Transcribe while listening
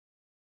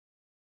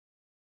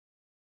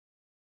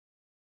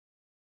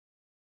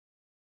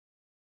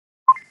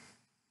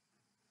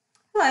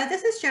Hello,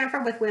 this is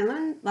Jennifer with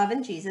Women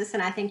Loving Jesus,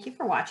 and I thank you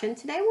for watching.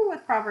 Today we're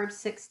with Proverbs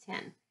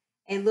 6:10.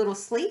 A little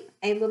sleep,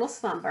 a little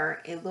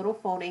slumber, a little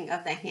folding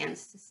of the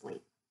hands to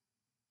sleep.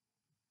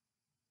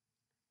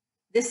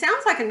 This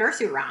sounds like a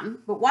nursery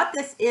rhyme, but what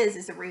this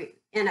is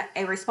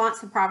a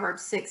response to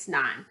Proverbs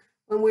 6:9,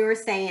 when we were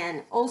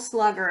saying, "Oh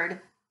sluggard,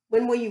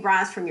 when will you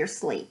rise from your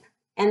sleep?"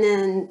 And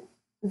then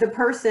the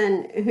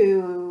person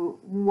who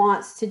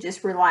wants to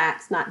just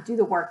relax, not do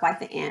the work like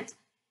the ant,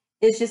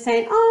 is just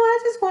saying, "Oh,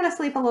 I just want to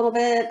sleep a little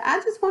bit. I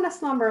just want to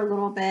slumber a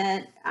little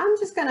bit. I'm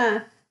just going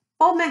to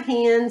fold my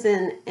hands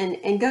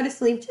and go to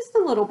sleep just a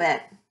little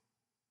bit."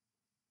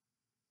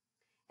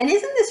 And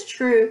isn't this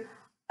true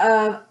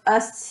of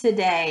us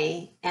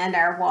today and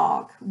our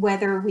walk,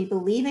 whether we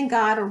believe in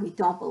God or we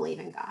don't believe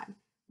in God?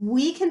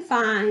 We can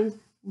find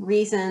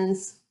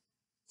reasons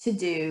to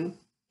do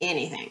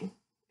anything.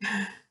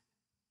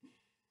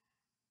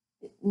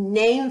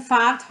 Name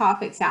 5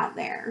 topics out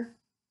there.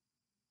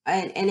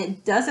 And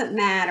it doesn't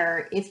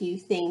matter if you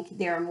think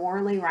they're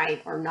morally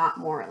right or not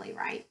morally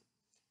right.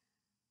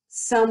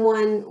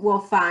 Someone will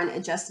find a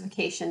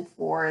justification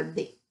for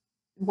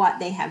what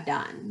they have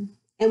done.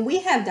 And we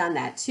have done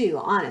that too,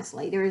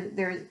 honestly.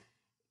 There's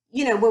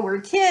when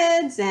we're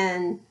kids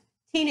and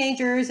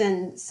teenagers,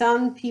 and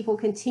some people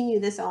continue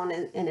this on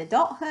in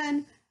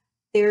adulthood,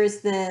 there's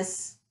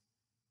this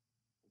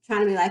trying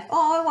to be like,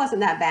 "Oh, it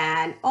wasn't that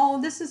bad.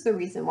 Oh, this is the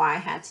reason why I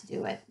had to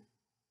do it."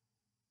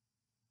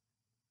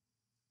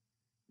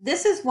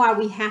 This is why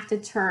we have to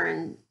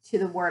turn to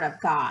the Word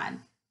of God,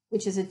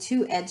 which is a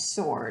two-edged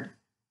sword,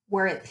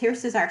 where it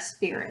pierces our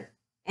spirit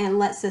and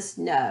lets us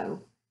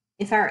know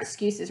if our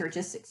excuses are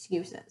just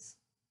excuses.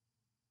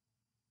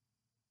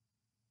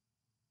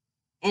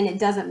 And it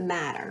doesn't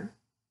matter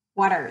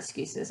what our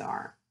excuses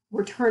are.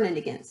 We're turning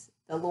against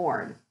the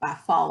Lord by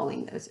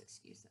following those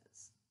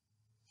excuses.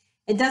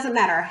 It doesn't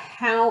matter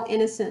how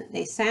innocent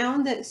they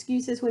sound, the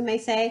excuses we may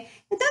say.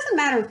 It doesn't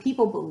matter if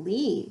people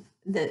believe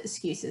the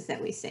excuses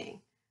that we say.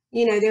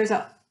 There's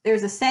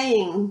a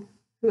saying,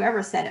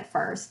 whoever said it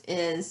first,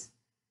 is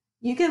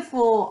you can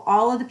fool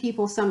all of the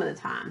people some of the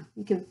time.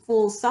 You can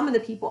fool some of the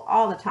people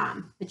all the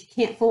time, but you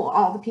can't fool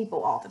all the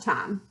people all the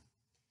time.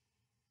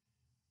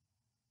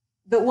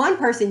 But one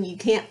person you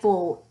can't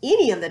fool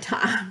any of the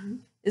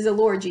time is the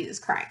Lord Jesus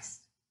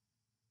Christ.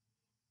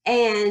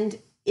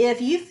 And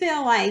if you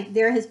feel like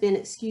there has been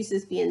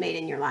excuses being made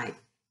in your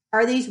life,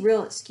 are these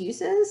real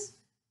excuses?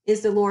 Is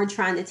the Lord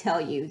trying to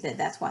tell you that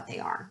that's what they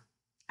are?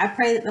 I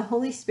pray that the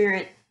Holy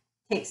Spirit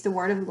takes the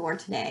word of the Lord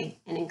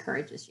today and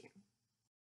encourages you.